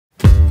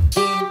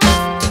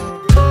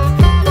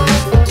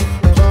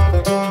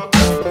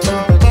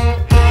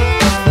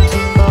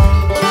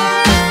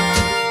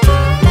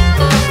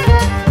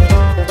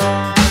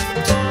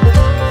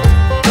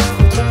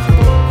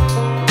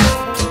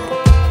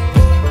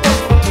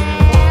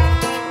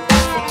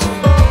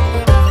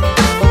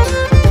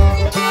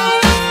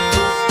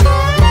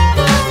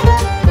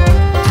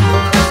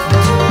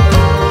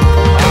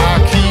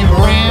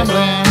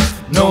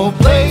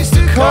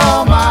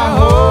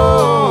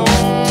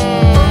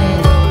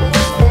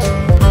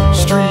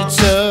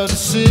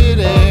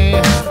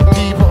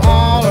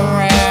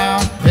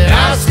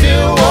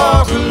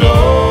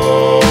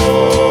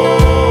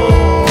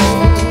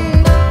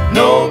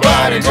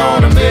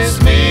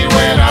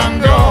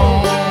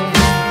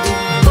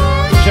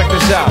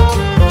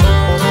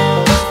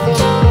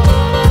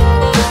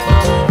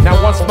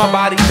my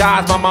body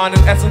dies, my mind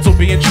and essence will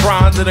be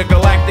enshrined in a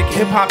galactic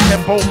hip-hop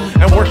tempo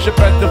and worship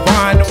as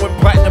divine. And when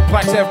platinum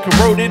plaques have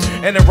corroded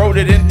and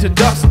eroded into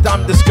dust,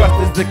 I'm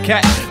disgusted as the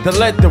cat that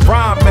led the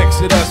rhyme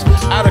exodus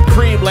out of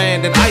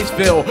Creamland and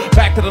Iceville,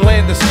 back to the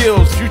land of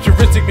skills.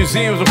 Futuristic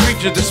museums will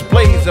feature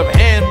displays of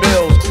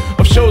handbills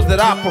of shows that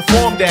I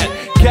performed at,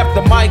 kept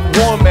the mic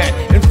warm at.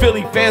 In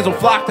Philly, fans will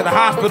flock to the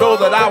hospital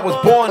that I was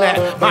born at.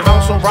 My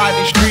house on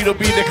Rodney Street will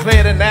be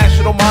declared a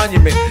national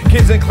monument.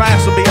 Kids in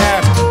class will be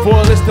asked for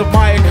a list of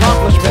my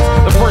accomplishments.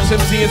 The first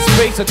MC in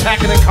space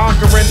attacking and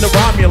conquering the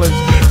Romulans,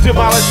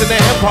 demolishing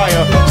their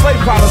empire,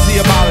 slave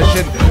policy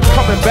abolishing,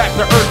 coming back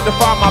to earth to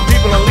find my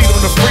people and lead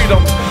them to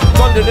freedom.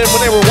 Thundered in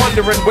when they were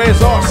wondering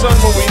where's our son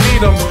when we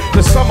need him.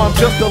 To some I'm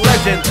just a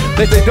legend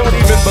that they don't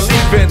even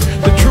believe in.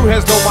 The true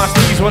has no my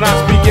steeds when I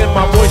speak in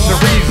my voice of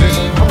reason.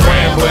 I'm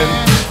rambling.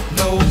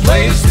 No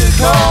place to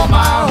call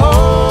my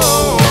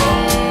home.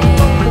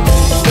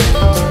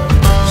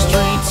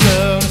 Streets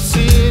of the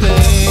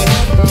city,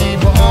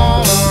 people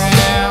all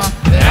around,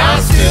 and I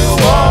still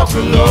walk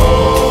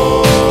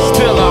alone.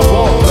 Still I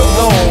walk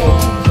alone.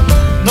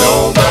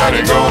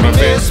 Nobody gonna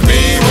miss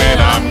me when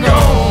I'm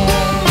gone.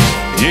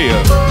 Yeah,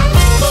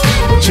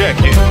 check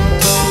it.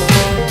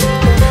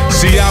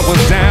 See, I was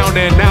down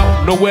and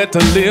out, nowhere to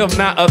live,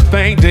 not a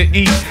thing to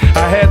eat.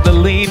 I had to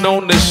lean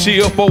on the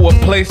shield for a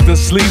place to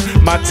sleep.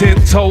 My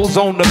 10 toes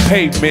on the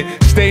pavement,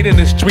 stayed in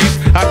the streets.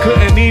 I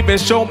couldn't even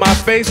show my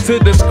face to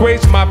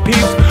disgrace my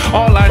peeps.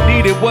 All I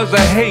needed was a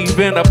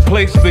haven, a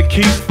place to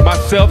keep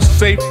myself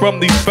safe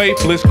from these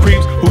faithless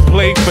creeps who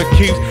played for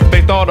keeps.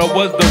 They thought I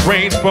was the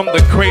range from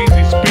the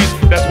crazy speech.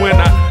 That's when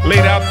I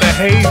laid out the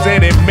haze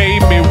and it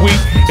made me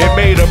weak. It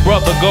made a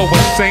brother go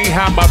insane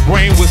how my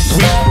brain was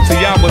sweet.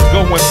 See, I was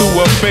going through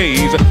a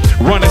phase,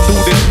 running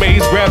through this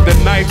maze, grabbed the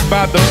knife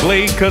by the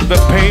blade cause the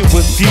pain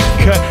was deep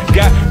cut.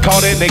 Got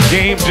caught in the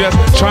game just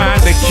trying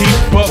to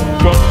keep up.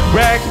 From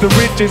rags to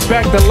riches,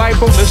 back to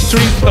life on the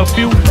streets. A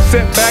few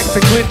setbacks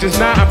and glitches,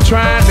 now I'm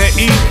trying to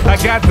eat. I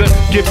got to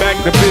get back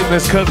to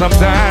business cause I'm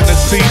dying to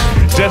see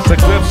just a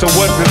glimpse of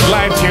what this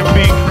life can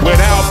be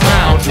without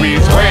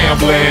boundaries.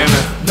 Rambling.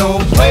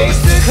 No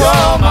place to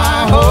call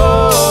my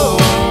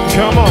home.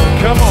 Come on,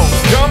 come on,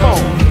 come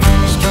on.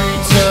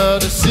 Streets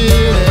of the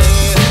city,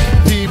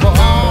 people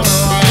all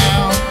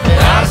around, and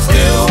I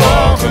still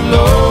walk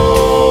alone.